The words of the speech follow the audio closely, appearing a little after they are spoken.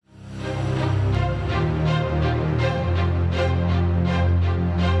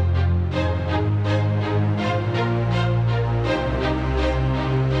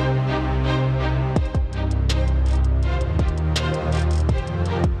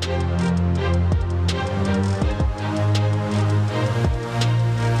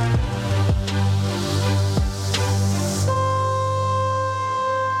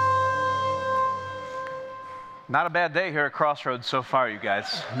Not a bad day here at Crossroads so far, you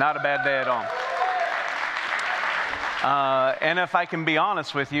guys. Not a bad day at all. And if I can be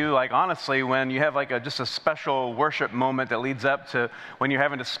honest with you, honestly, when you have just a special worship moment that leads up to when you're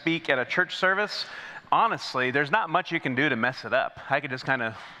having to speak at a church service, honestly, there's not much you can do to mess it up. I could just kind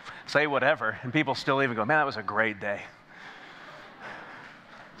of say whatever, and people still leave and go, man, that was a great day.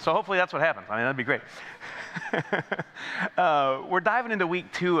 So hopefully that's what happens. I mean, that'd be great. We're diving into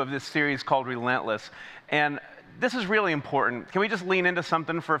week 2 of this series called Relentless, and this is really important. Can we just lean into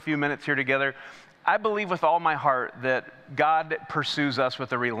something for a few minutes here together? I believe with all my heart that God pursues us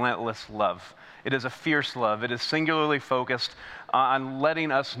with a relentless love. It is a fierce love. It is singularly focused on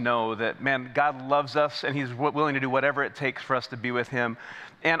letting us know that, man, God loves us and He's willing to do whatever it takes for us to be with Him.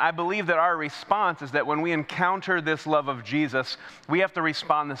 And I believe that our response is that when we encounter this love of Jesus, we have to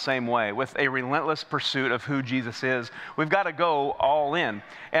respond the same way with a relentless pursuit of who Jesus is. We've got to go all in.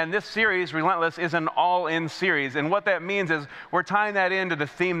 And this series, Relentless, is an all-in series. And what that means is we're tying that into the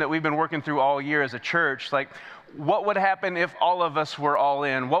theme that we've been working through all year as a church. What would happen if all of us were all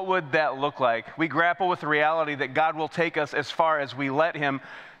in? What would that look like? We grapple with the reality that God will take us as far as we let Him.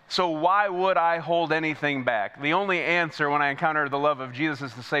 So why would I hold anything back? The only answer when I encounter the love of Jesus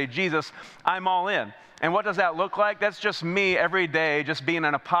is to say, Jesus, I'm all in. And what does that look like? That's just me every day just being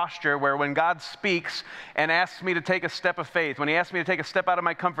in a posture where when God speaks and asks me to take a step of faith, when He asks me to take a step out of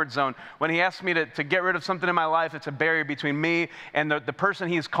my comfort zone, when He asks me to get rid of something in my life, it's a barrier between me and the person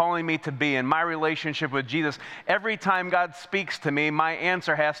He's calling me to be in my relationship with Jesus. Every time God speaks to me, my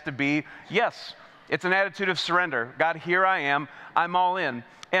answer has to be yes. It's an attitude of surrender. God, here I am. I'm all in.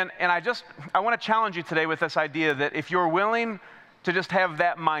 And I want to challenge you today with this idea that if you're willing to just have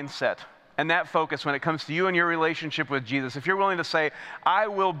that mindset and that focus when it comes to you and your relationship with Jesus, if you're willing to say, I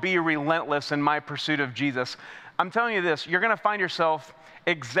will be relentless in my pursuit of Jesus, I'm telling you this, you're going to find yourself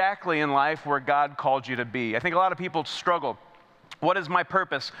exactly in life where God called you to be. I think a lot of people struggle. What is my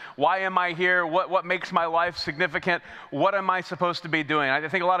purpose? Why am I here? What makes my life significant? What am I supposed to be doing? I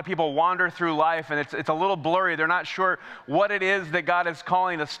think a lot of people wander through life and it's a little blurry. They're not sure what it is that God is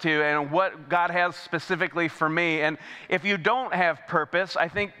calling us to and what God has specifically for me. And if you don't have purpose, I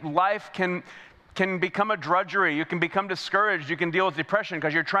think life can become a drudgery. You can become discouraged. You can deal with depression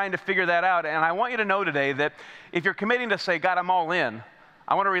because you're trying to figure that out. And I want you to know today that if you're committing to say, God, I'm all in,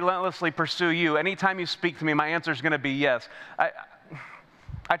 I want to relentlessly pursue you. Anytime you speak to me, my answer is going to be yes.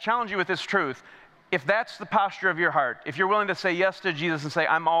 I challenge you with this truth. If that's the posture of your heart, if you're willing to say yes to Jesus and say,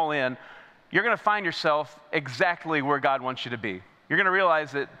 I'm all in, you're going to find yourself exactly where God wants you to be. You're going to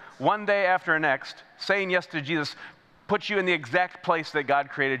realize that one day after the next, saying yes to Jesus puts you in the exact place that God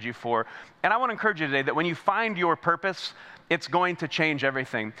created you for. And I want to encourage you today that when you find your purpose, it's going to change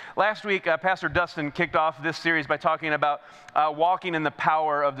everything. Last week, Pastor Dustin kicked off this series by talking about walking in the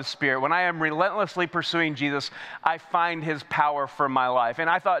power of the Spirit. When I am relentlessly pursuing Jesus, I find His power for my life. And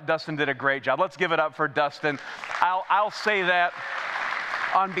I thought Dustin did a great job. Let's give it up for Dustin. I'll say that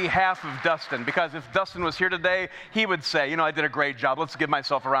on behalf of Dustin, because if Dustin was here today, he would say, I did a great job. Let's give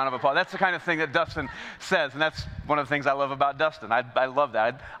myself a round of applause. That's the kind of thing that Dustin says, and that's one of the things I love about Dustin. I love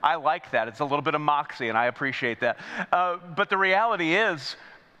that. I like that. It's a little bit of moxie, and I appreciate that. But the reality is,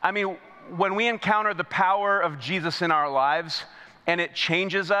 when we encounter the power of Jesus in our lives, and it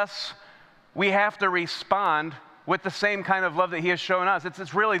changes us, we have to respond with the same kind of love that He has shown us.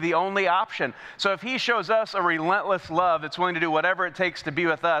 It's really the only option. So if He shows us a relentless love that's willing to do whatever it takes to be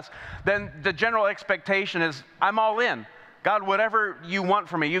with us, then the general expectation is, I'm all in. God, whatever you want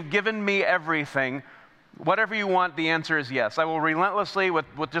from me, you've given me everything. Whatever you want, the answer is yes. I will relentlessly, with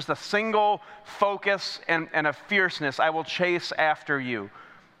just a single focus and a fierceness, I will chase after you.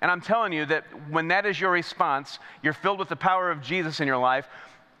 And I'm telling you that when that is your response, you're filled with the power of Jesus in your life,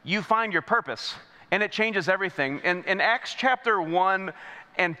 you find your purpose. And it changes everything. In Acts chapter 1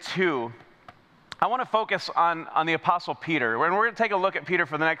 and 2, I want to focus on the Apostle Peter. And we're going to take a look at Peter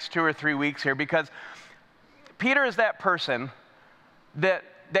for the next 2 or 3 weeks here, because Peter is that person that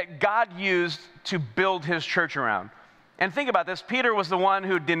God used to build His church around. And think about this. Peter was the one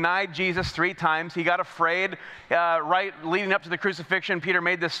who denied Jesus 3 times. He got afraid right leading up to the crucifixion. Peter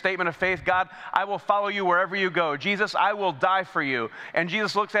made this statement of faith, God, I will follow you wherever you go. Jesus, I will die for you. And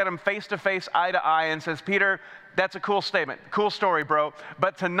Jesus looks at him face to face, eye to eye, and says, Peter, that's a cool statement. Cool story, bro.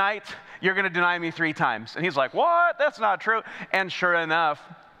 But tonight, you're going to deny me 3 times. And he's like, what? That's not true. And sure enough,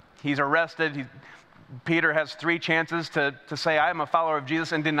 he's arrested. Peter has 3 chances to say, I am a follower of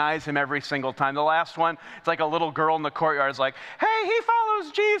Jesus, and denies Him every single time. The last one, it's like a little girl in the courtyard is like, hey, he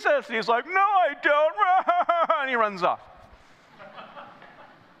follows Jesus. And he's like, no, I don't. And he runs off.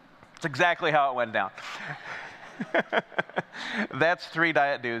 It's exactly how it went down. That's 3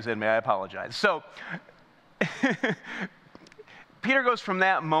 diet dews in me. I apologize. So Peter goes from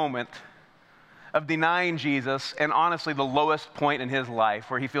that moment of denying Jesus, and honestly the lowest point in his life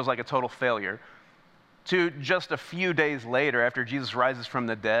where he feels like a total failure, to just a few days later, after Jesus rises from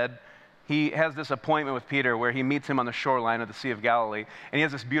the dead, he has this appointment with Peter where he meets him on the shoreline of the Sea of Galilee, and he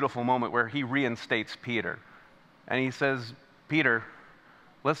has this beautiful moment where he reinstates Peter. And he says, Peter,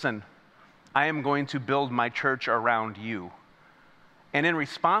 listen, I am going to build my church around you. And in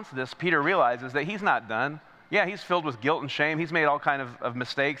response to this, Peter realizes that he's not done. Yeah, he's filled with guilt and shame. He's made all kinds of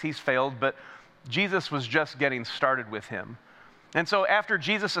mistakes. He's failed, but Jesus was just getting started with him. And so after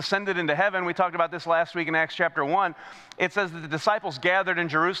Jesus ascended into heaven, we talked about this last week in Acts chapter 1, it says that the disciples gathered in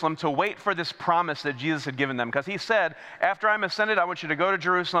Jerusalem to wait for this promise that Jesus had given them. Because he said, after I'm ascended, I want you to go to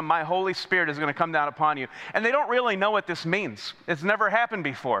Jerusalem. My Holy Spirit is going to come down upon you. And they don't really know what this means. It's never happened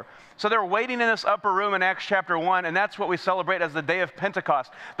before. So they're waiting in this upper room in Acts chapter 1, and that's what we celebrate as the day of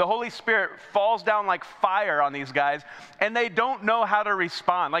Pentecost. The Holy Spirit falls down like fire on these guys, and they don't know how to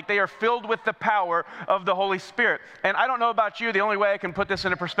respond. Like they are filled with the power of the Holy Spirit. And I don't know about you, the only way I can put this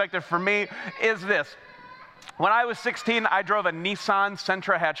into perspective for me is this. When I was 16, I drove a Nissan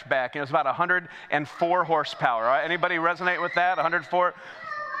Sentra hatchback, and it was about 104 horsepower. Right? Anybody resonate with that? 104?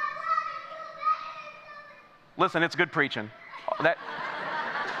 Listen, it's good preaching.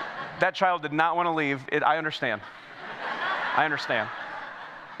 That child did not want to leave. I understand. I understand.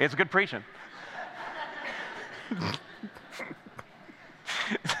 It's good preaching.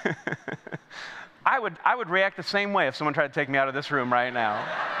 I would react the same way if someone tried to take me out of this room right now.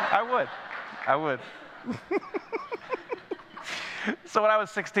 I would. So when I was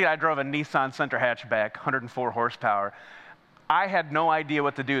 16, I drove a Nissan Sentra hatchback, 104 horsepower. I had no idea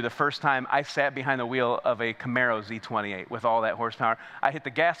what to do the first time I sat behind the wheel of a Camaro Z28 with all that horsepower. I hit the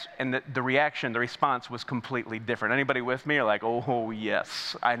gas, and the response was completely different. Anybody with me? You're like, oh,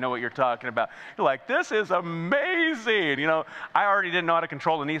 yes, I know what you're talking about. You're like, this is amazing. You know, I already didn't know how to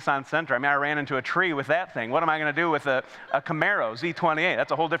control the Nissan Sentra. I mean, I ran into a tree with that thing. What am I going to do with a Camaro Z28?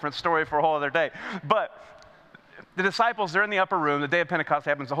 That's a whole different story for a whole other day. But the disciples, they're in the upper room. The day of Pentecost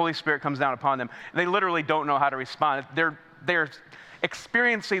happens. The Holy Spirit comes down upon them. And they literally don't know how to respond. They're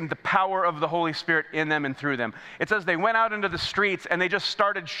experiencing the power of the Holy Spirit in them and through them. It says they went out into the streets and they just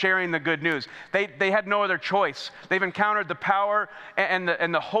started sharing the good news. They had no other choice. They've encountered the power and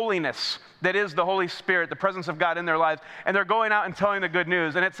the holiness that is the Holy Spirit, the presence of God in their lives, and they're going out and telling the good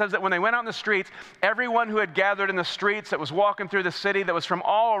news. And it says that when they went out in the streets, everyone who had gathered in the streets, that was walking through the city, that was from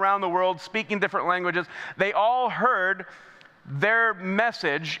all around the world, speaking different languages, they all heard their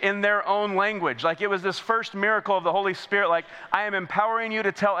message in their own language. Like it was this first miracle of the Holy Spirit, like, I am empowering you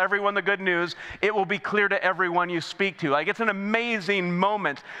to tell everyone the good news. It will be clear to everyone you speak to. Like, it's an amazing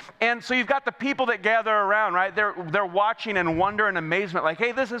moment. And so you've got the people that gather around, right? They're watching in wonder and amazement, like,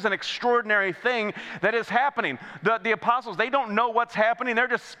 hey, this is an extraordinary thing that is happening. The apostles, they don't know what's happening. They're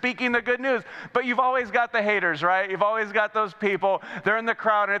just speaking the good news. But you've always got the haters, right? You've always got those people. They're in the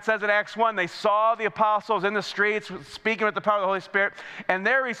crowd, and it says in Acts 1, they saw the apostles in the streets speaking with the power of the Holy Spirit, and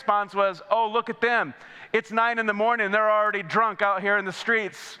their response was, oh, look at them. It's 9 a.m, and they're already drunk out here in the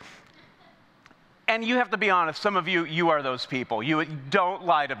streets. And you have to be honest, some of you are those people. You don't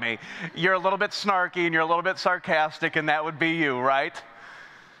lie to me. You're a little bit snarky, and you're a little bit sarcastic, and that would be you, right?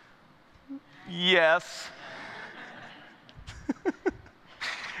 Yes.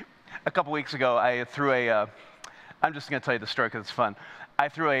 A couple weeks ago, I threw I'm just going to tell you the story because it's fun. I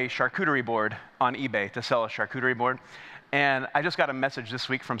threw a charcuterie board on eBay to sell a charcuterie board. And I just got a message this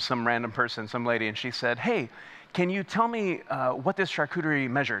week from some random person, some lady, and she said, hey, can you tell me what this charcuterie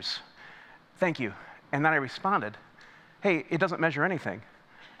measures? Thank you. And then I responded, hey, it doesn't measure anything.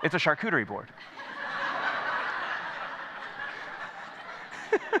 It's a charcuterie board.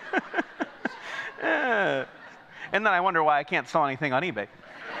 And then I wonder why I can't sell anything on eBay.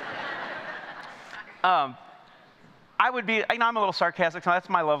 I'm a little sarcastic, so that's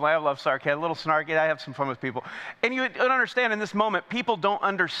my love language. I love sarcasm, a little snarky. I have some fun with people. And you don't understand in this moment, people don't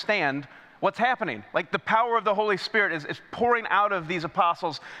understand what's happening. Like the power of the Holy Spirit is pouring out of these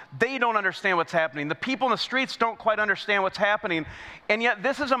apostles. They don't understand what's happening. The people in the streets don't quite understand what's happening. And yet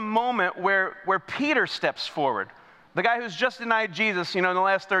this is a moment where Peter steps forward. The guy who's just denied Jesus, in the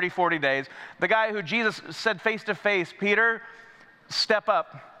last 30, 40 days. The guy who Jesus said face to face, Peter, step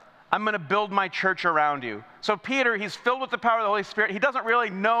up. I'm going to build my church around you. So Peter, he's filled with the power of the Holy Spirit. He doesn't really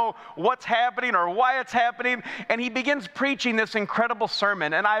know what's happening or why it's happening, and he begins preaching this incredible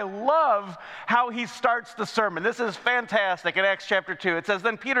sermon. And I love how he starts the sermon. This is fantastic in Acts chapter 2. It says,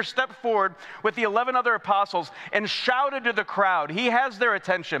 "Then Peter stepped forward with the 11 other apostles and shouted to the crowd." He has their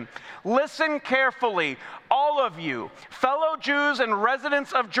attention. "Listen carefully, all of you, fellow Jews and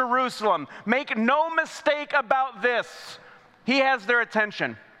residents of Jerusalem. Make no mistake about this." He has their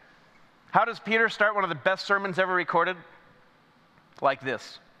attention. How does Peter start one of the best sermons ever recorded? Like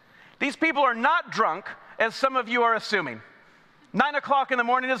this. "These people are not drunk, as some of you are assuming. 9 o'clock in the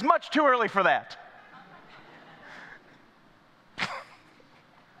morning is much too early for that."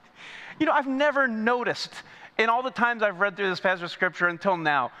 I've never noticed in all the times I've read through this passage of Scripture until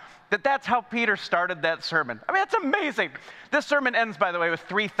now that that's how Peter started that sermon. I mean, that's amazing. This sermon ends, by the way, with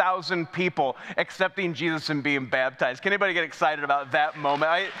 3,000 people accepting Jesus and being baptized. Can anybody get excited about that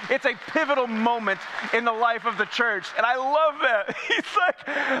moment? It's a pivotal moment in the life of the church, and I love that. He's like,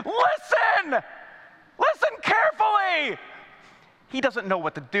 listen carefully. He doesn't know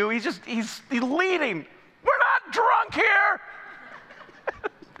what to do. He's leading. We're not drunk here.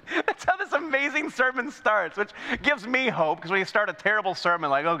 That's how this amazing sermon starts, which gives me hope, because when you start a terrible sermon,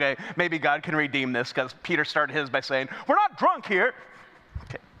 like, okay, maybe God can redeem this, because Peter started his by saying, "We're not drunk here."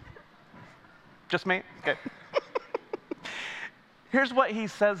 Okay. Just me? Okay. Here's what he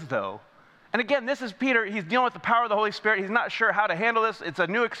says, though. And again, this is Peter. He's dealing with the power of the Holy Spirit. He's not sure how to handle this. It's a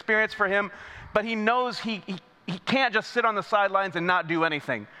new experience for him, but he knows he can't just sit on the sidelines and not do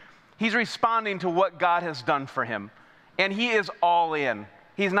anything. He's responding to what God has done for him, and he is all in.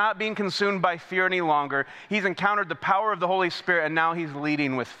 He's not being consumed by fear any longer. He's encountered the power of the Holy Spirit, and now he's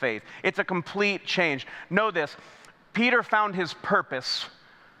leading with faith. It's a complete change. Know this, Peter found his purpose,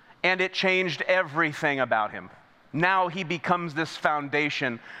 and it changed everything about him. Now he becomes this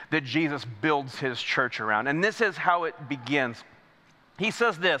foundation that Jesus builds his church around. And this is how it begins. He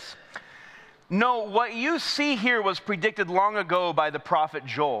says this, "No, what you see here was predicted long ago by the prophet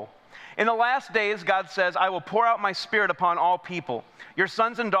Joel. In the last days, God says, I will pour out my Spirit upon all people. Your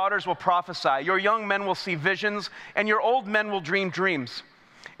sons and daughters will prophesy. Your young men will see visions, and your old men will dream dreams.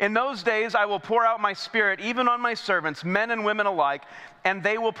 In those days, I will pour out my Spirit even on my servants, men and women alike, and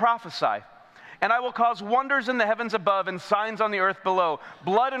they will prophesy. And I will cause wonders in the heavens above and signs on the earth below,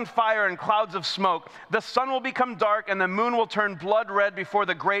 blood and fire and clouds of smoke. The sun will become dark and the moon will turn blood red before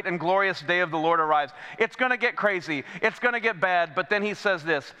the great and glorious day of the Lord arrives." It's going to get crazy. It's going to get bad. But then he says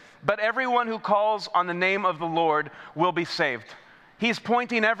this, "But everyone who calls on the name of the Lord will be saved." He's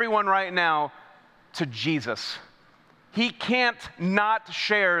pointing everyone right now to Jesus. He can't not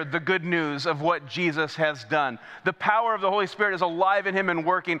share the good news of what Jesus has done. The power of the Holy Spirit is alive in him and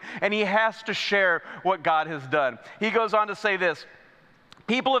working, and he has to share what God has done. He goes on to say this,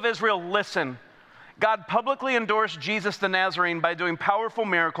 "People of Israel, listen. God publicly endorsed Jesus the Nazarene by doing powerful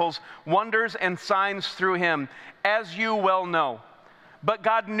miracles, wonders, and signs through him, as you well know. But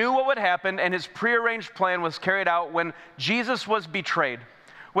God knew what would happen, and his prearranged plan was carried out when Jesus was betrayed.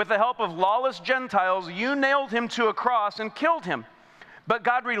 With the help of lawless Gentiles, you nailed him to a cross and killed him. But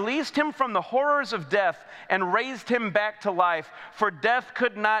God released him from the horrors of death and raised him back to life, for death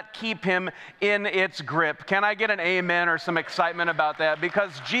could not keep him in its grip." Can I get an amen or some excitement about that?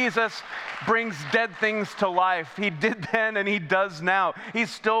 Because Jesus brings dead things to life. He did then and he does now.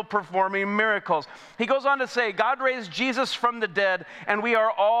 He's still performing miracles. He goes on to say, God raised Jesus from the dead, and we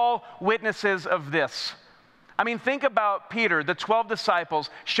are all witnesses of this. I mean, think about Peter, the 12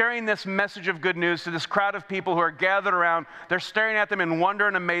 disciples, sharing this message of good news to this crowd of people who are gathered around. They're staring at them in wonder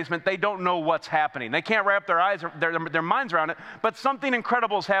and amazement. They don't know what's happening. They can't wrap their minds around it, but something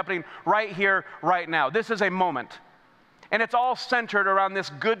incredible is happening right here, right now. This is a moment. And it's all centered around this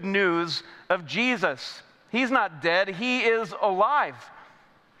good news of Jesus. He's not dead. He is alive.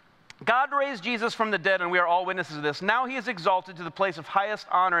 God raised Jesus from the dead, and we are all witnesses of this. Now he is exalted to the place of highest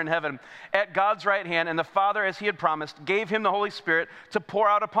honor in heaven at God's right hand, and the Father, as he had promised, gave him the Holy Spirit to pour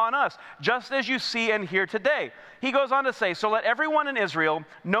out upon us, just as you see and hear today. He goes on to say, "So let everyone in Israel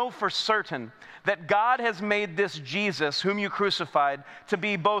know for certain that God has made this Jesus, whom you crucified, to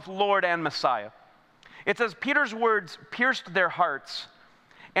be both Lord and Messiah." It says, Peter's words pierced their hearts,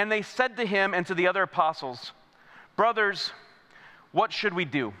 and they said to him and to the other apostles, "Brothers, what should we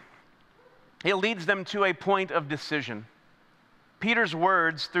do?" It leads them to a point of decision. Peter's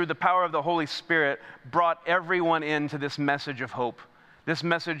words, through the power of the Holy Spirit, brought everyone into this message of hope, this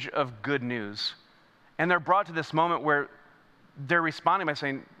message of good news. And they're brought to this moment where they're responding by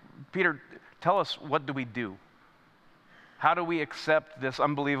saying, "Peter, tell us, what do we do? How do we accept this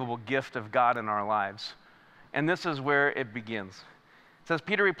unbelievable gift of God in our lives?" And this is where it begins. It says,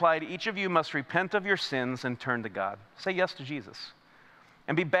 Peter replied, each of you must repent of your sins and turn to God. Say yes to Jesus.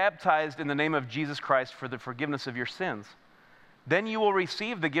 And be baptized in the name of Jesus Christ for the forgiveness of your sins. Then you will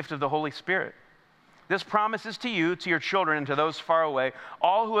receive the gift of the Holy Spirit. This promise is to you, to your children, and to those far away,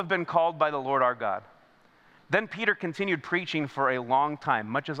 all who have been called by the Lord our God. Then Peter continued preaching for a long time,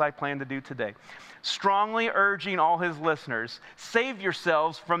 much as I plan to do today, strongly urging all his listeners, save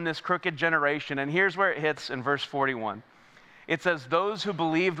yourselves from this crooked generation. And here's where it hits in verse 41. It says, those who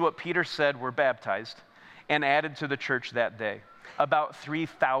believed what Peter said were baptized and added to the church that day, about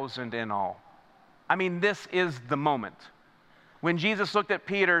 3,000 in all. I mean, this is the moment. When Jesus looked at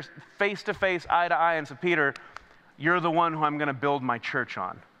Peter face to face, eye to eye, and said, Peter, you're the one who I'm going to build my church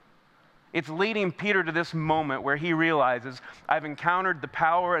on. It's leading Peter to this moment where he realizes, I've encountered the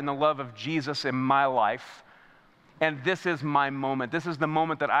power and the love of Jesus in my life, and this is my moment. This is the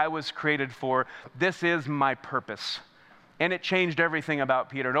moment that I was created for. This is my purpose. And it changed everything about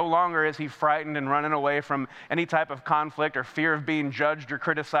Peter. No longer is he frightened and running away from any type of conflict or fear of being judged or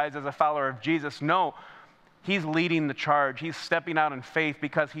criticized as a follower of Jesus. No, he's leading the charge. He's stepping out in faith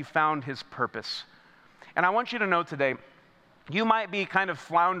because he found his purpose. And I want you to know today, you might be kind of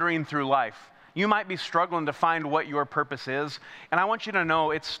floundering through life. You might be struggling to find what your purpose is. And I want you to know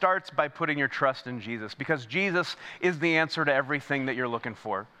it starts by putting your trust in Jesus, because Jesus is the answer to everything that you're looking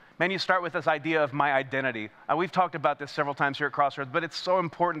for. Man, you start with this idea of my identity. We've talked about this several times here at Crossroads, but it's so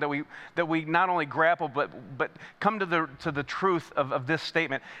important that we not only grapple, but come to the truth of this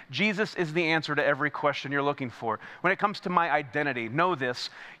statement. Jesus is the answer to every question you're looking for. When it comes to my identity, know this: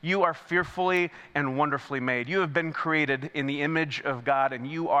 you are fearfully and wonderfully made. You have been created in the image of God, and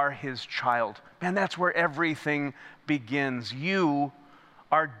you are His child. Man, that's where everything begins. You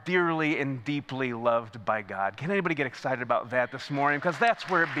are dearly and deeply loved by God. Can anybody get excited about that this morning? Because that's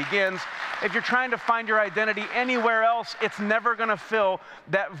where it begins. If you're trying to find your identity anywhere else, it's never going to fill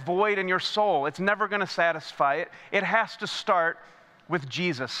that void in your soul. It's never going to satisfy it. It has to start with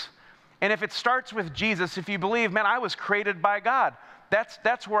Jesus. And if it starts with Jesus, if you believe, man, I was created by God,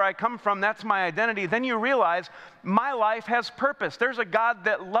 that's where I come from, that's my identity, then you realize my life has purpose. There's a God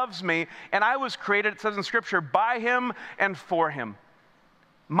that loves me, and I was created, it says in Scripture, by Him and for Him.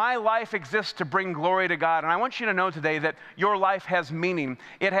 My life exists to bring glory to God, and I want you to know today that your life has meaning,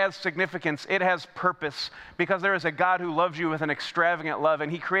 it has significance, it has purpose, because there is a God who loves you with an extravagant love, and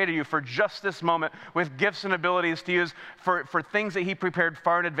He created you for just this moment with gifts and abilities to use for things that He prepared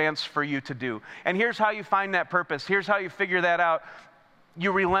far in advance for you to do. And here's how you find that purpose. Here's how you figure that out.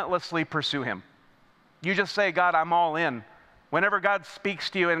 You relentlessly pursue Him. You just say, God, I'm all in. Whenever God speaks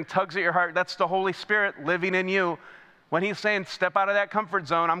to you and tugs at your heart, that's the Holy Spirit living in you. When He's saying, step out of that comfort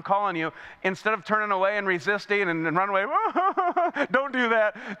zone, I'm calling you, instead of turning away and resisting and run away, don't do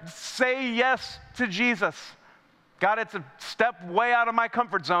that. Say yes to Jesus. God, it's a step way out of my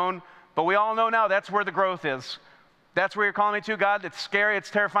comfort zone, but we all know now that's where the growth is. That's where you're calling me to, God. It's scary, it's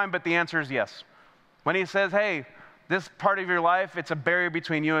terrifying, but the answer is yes. When He says, hey, this part of your life, it's a barrier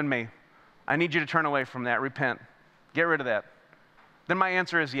between you and me. I need you to turn away from that, repent, get rid of that. Then my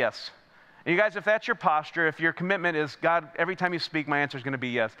answer is yes. And you guys, if that's your posture, if your commitment is, God, every time you speak, my answer is going to be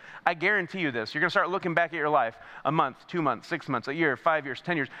yes, I guarantee you this. You're going to start looking back at your life, a month, 2 months, 6 months, a year, 5 years,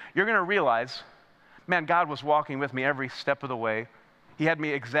 10 years. You're going to realize, man, God was walking with me every step of the way. He had me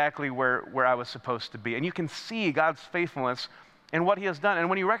exactly where I was supposed to be. And you can see God's faithfulness in what He has done. And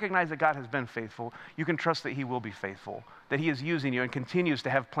when you recognize that God has been faithful, you can trust that He will be faithful, that He is using you and continues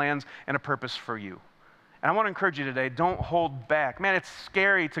to have plans and a purpose for you. And I want to encourage you today, don't hold back. Man, it's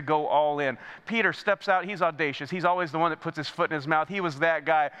scary to go all in. Peter steps out. He's audacious. He's always the one that puts his foot in his mouth. He was that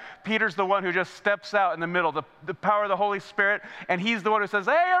guy. Peter's the one who just steps out in the middle, the power of the Holy Spirit, and he's the one who says,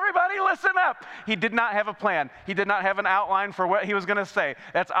 hey, everybody, listen up. He did not have a plan. He did not have an outline for what he was going to say.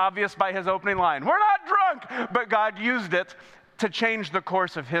 That's obvious by his opening line. We're not drunk, but God used it to change the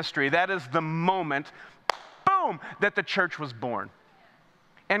course of history. That is the moment, boom, that the church was born.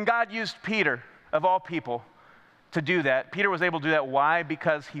 And God used Peter, of all people, to do that. Peter was able to do that. Why?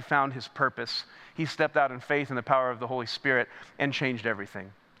 Because he found his purpose. He stepped out in faith in the power of the Holy Spirit and changed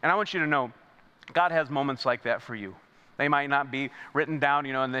everything. And I want you to know, God has moments like that for you. They might not be written down,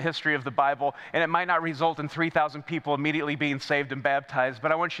 in the history of the Bible, and it might not result in 3,000 people immediately being saved and baptized,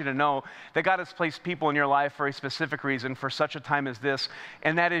 but I want you to know that God has placed people in your life for a specific reason, for such a time as this,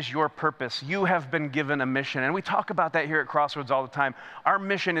 and that is your purpose. You have been given a mission, and we talk about that here at Crossroads all the time. Our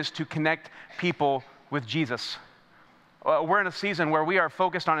mission is to connect people with Jesus. We're in a season where we are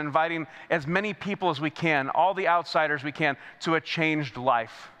focused on inviting as many people as we can, all the outsiders we can, to a changed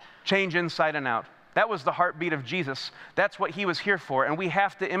life, change inside and out. That was the heartbeat of Jesus. That's what he was here for, and we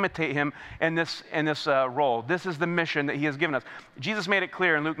have to imitate him in this role. This is the mission that he has given us. Jesus made it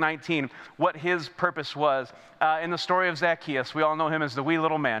clear in Luke 19 what his purpose was. In the story of Zacchaeus, we all know him as the wee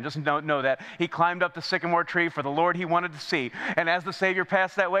little man. Just know that. He climbed up the sycamore tree for the Lord he wanted to see. And as the Savior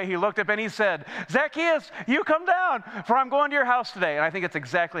passed that way, he looked up and he said, "Zacchaeus, you come down, for I'm going to your house today." And I think it's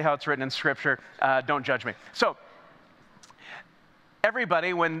exactly how it's written in Scripture. Don't judge me. So,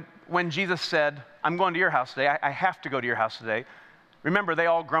 everybody, when Jesus said, "I'm going to your house today, I have to go to your house today," remember, they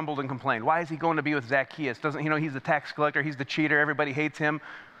all grumbled and complained. Why is he going to be with Zacchaeus? Doesn't he know he's the tax collector, he's the cheater, everybody hates him?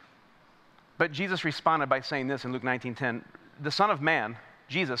 But Jesus responded by saying this in Luke 19:10, "The Son of Man,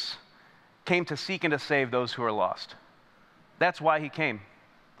 Jesus, came to seek and to save those who are lost." That's why he came.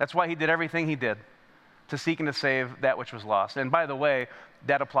 That's why he did everything he did, to seek and to save that which was lost. And by the way,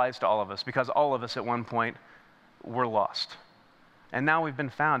 that applies to all of us, because all of us at one point were lost. And now we've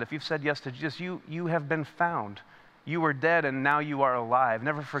been found. If you've said yes to Jesus, you have been found. You were dead and now you are alive.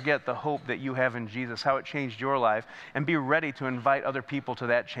 Never forget the hope that you have in Jesus, how it changed your life, and be ready to invite other people to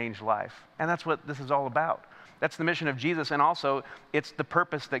that changed life. And that's what this is all about. That's the mission of Jesus, and also it's the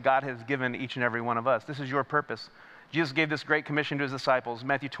purpose that God has given each and every one of us. This is your purpose. Jesus gave this great commission to his disciples.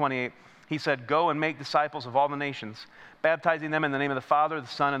 Matthew 28, he said, "Go and make disciples of all the nations, baptizing them in the name of the Father, the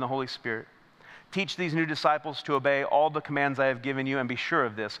Son, and the Holy Spirit. Teach these new disciples to obey all the commands I have given you, and be sure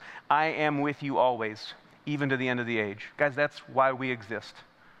of this, I am with you always, even to the end of the age." Guys, that's why we exist.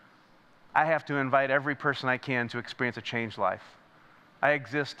 I have to invite every person I can to experience a changed life. I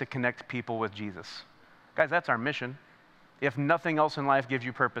exist to connect people with Jesus. Guys, that's our mission. If nothing else in life gives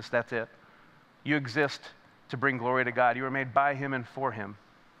you purpose, that's it. You exist to bring glory to God. You were made by him and for him.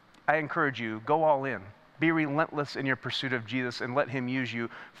 I encourage you, go all in. Be relentless in your pursuit of Jesus and let him use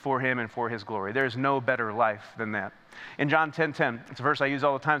you for him and for his glory. There is no better life than that. In John 10:10, it's a verse I use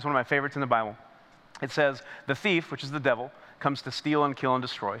all the time. It's one of my favorites in the Bible. It says, "The thief," which is the devil, "comes to steal and kill and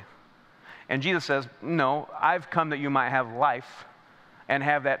destroy." And Jesus says, "No, I've come that you might have life and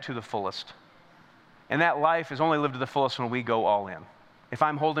have that to the fullest." And that life is only lived to the fullest when we go all in. If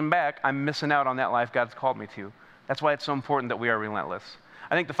I'm holding back, I'm missing out on that life God's called me to. That's why it's so important that we are relentless.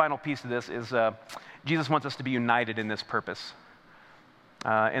 I think the final piece of this is Jesus wants us to be united in this purpose.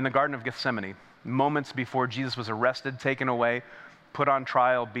 In the Garden of Gethsemane, moments before Jesus was arrested, taken away, put on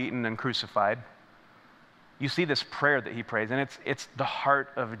trial, beaten, and crucified, you see this prayer that he prays, and it's the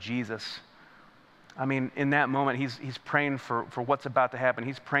heart of Jesus. I mean, in that moment, he's praying for what's about to happen.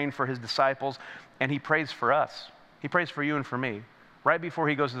 He's praying for his disciples, and he prays for us. He prays for you and for me. Right before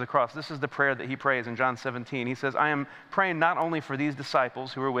he goes to the cross, this is the prayer that he prays in John 17. He says, "I am praying not only for these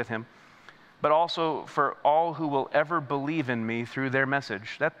disciples who are with him, but also for all who will ever believe in me through their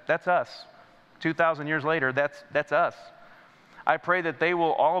message." That's us. 2,000 years later, that's us. "I pray that they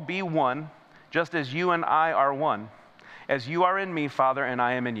will all be one, just as you and I are one, as you are in me, Father, and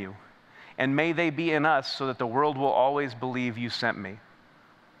I am in you. And may they be in us so that the world will always believe you sent me."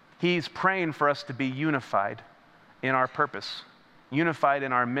 He's praying for us to be unified in our purpose, unified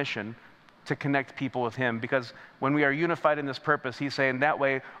in our mission to connect people with him. Because when we are unified in this purpose, he's saying that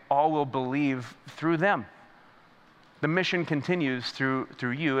way all will believe through them. The mission continues through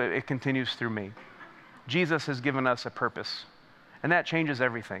you. It continues through me. Jesus has given us a purpose, and that changes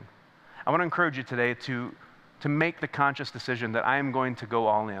everything. I want to encourage you today to make the conscious decision that I am going to go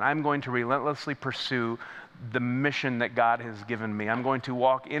all in. I'm going to relentlessly pursue the mission that God has given me. I'm going to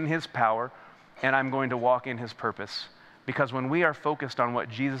walk in his power, and I'm going to walk in his purpose. Because when we are focused on what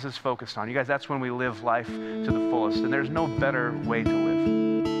Jesus is focused on, you guys, that's when we live life to the fullest. And there's no better way to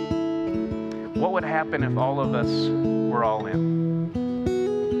live. What would happen if all of us were all in?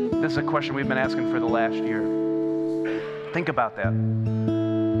 This is a question we've been asking for the last year. Think about that.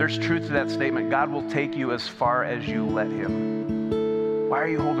 There's truth to that statement. God will take you as far as you let him. Why are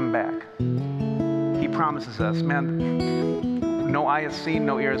you holding back? He promises us, man, no eye has seen,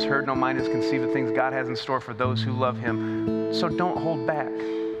 no ear has heard, no mind has conceived the things God has in store for those who love him. So don't hold back.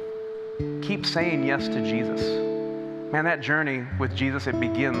 Keep saying yes to Jesus. Man, that journey with Jesus, it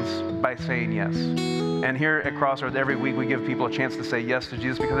begins by saying yes. And here at Crossroads, every week we give people a chance to say yes to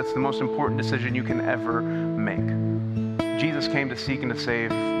Jesus because it's the most important decision you can ever make. Jesus came to seek and to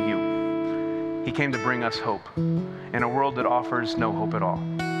save you. He came to bring us hope in a world that offers no hope at all.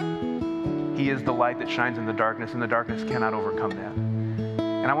 He is the light that shines in the darkness, and the darkness cannot overcome that.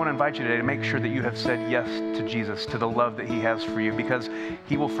 And I want to invite you today to make sure that you have said yes to Jesus, to the love that he has for you, because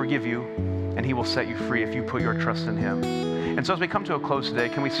he will forgive you and he will set you free if you put your trust in him. And so as we come to a close today,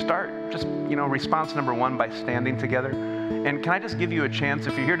 can we start just, response number one by standing together? And can I just give you a chance,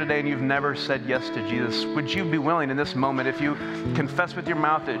 if you're here today and you've never said yes to Jesus, would you be willing in this moment, if you confess with your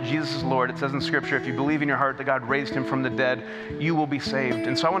mouth that Jesus is Lord, it says in Scripture, if you believe in your heart that God raised him from the dead, you will be saved.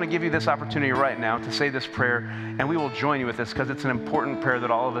 And so I want to give you this opportunity right now to say this prayer, and we will join you with this because it's an important prayer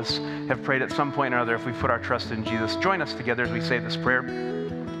that all of us have prayed at some point or other if we put our trust in Jesus. Join us together as we say this prayer.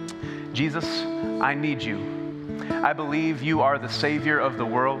 Jesus, I need you. I believe you are the Savior of the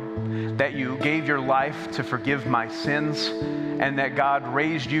world, that you gave your life to forgive my sins, and that God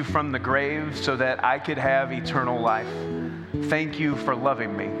raised you from the grave so that I could have eternal life. Thank you for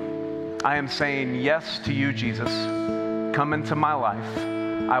loving me. I am saying yes to you, Jesus. Come into my life.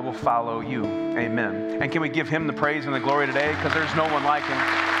 I will follow you. Amen. And can we give him the praise and the glory today? Because there's no one like him.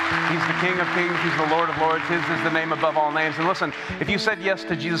 He's the King of Kings. He's the Lord of Lords. His is the name above all names. And listen, if you said yes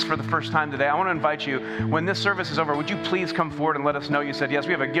to Jesus for the first time today, I want to invite you, when this service is over, would you please come forward and let us know you said yes?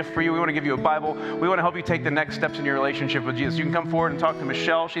 We have a gift for you. We want to give you a Bible. We want to help you take the next steps in your relationship with Jesus. You can come forward and talk to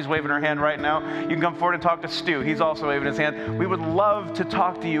Michelle. She's waving her hand right now. You can come forward and talk to Stu. He's also waving his hand. We would love to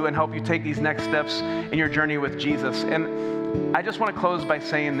talk to you and help you take these next steps in your journey with Jesus. And I just want to close by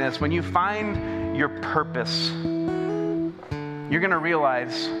saying this. When you find your purpose, you're going to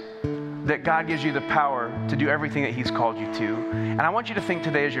realize that God gives you the power to do everything that he's called you to. And I want you to think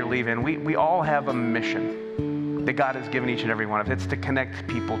today as you're leaving, we all have a mission that God has given each and every one of us. It's to connect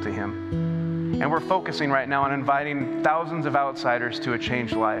people to him. And we're focusing right now on inviting thousands of outsiders to a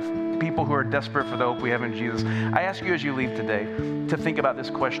changed life, people who are desperate for the hope we have in Jesus. I ask you as you leave today to think about this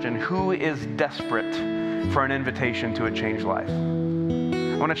question: who is desperate for an invitation to a changed life?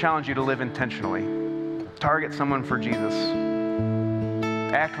 I want to challenge you to live intentionally. Target someone for Jesus.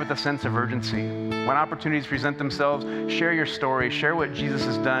 Act with a sense of urgency. When opportunities present themselves, share your story, share what Jesus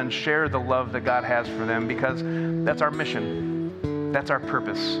has done, share the love that God has for them, because that's our mission. That's our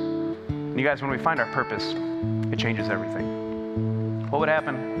purpose. And you guys, when we find our purpose, it changes everything. What would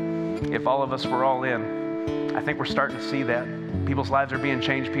happen if all of us were all in? I think we're starting to see that. People's lives are being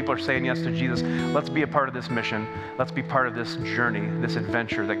changed. People are saying yes to Jesus. Let's be a part of this mission. Let's be part of this journey, this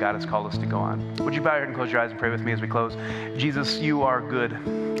adventure that God has called us to go on. Would you bow your head and close your eyes and pray with me as we close? Jesus, you are good.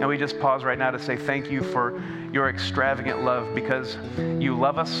 And we just pause right now to say thank you for your extravagant love, because you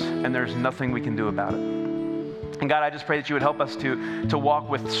love us and there's nothing we can do about it. And God, I just pray that you would help us to walk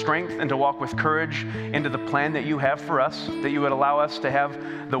with strength and to walk with courage into the plan that you have for us, that you would allow us to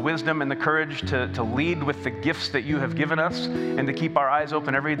have the wisdom and the courage to lead with the gifts that you have given us, and to keep our eyes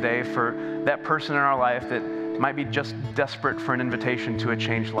open every day for that person in our life that might be just desperate for an invitation to a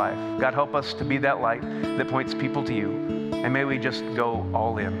changed life. God, help us to be that light that points people to you, and may we just go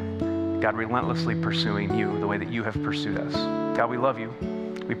all in. God, relentlessly pursuing you the way that you have pursued us. God, we love you,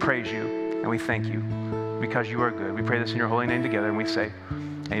 we praise you, and we thank you, because you are good. We pray this in your holy name together, and we say,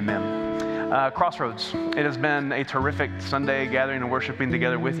 amen. Crossroads, it has been a terrific Sunday gathering and worshiping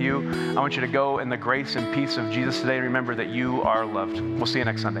together with you. I want you to go in the grace and peace of Jesus today, and remember that you are loved. We'll see you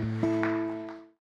next Sunday.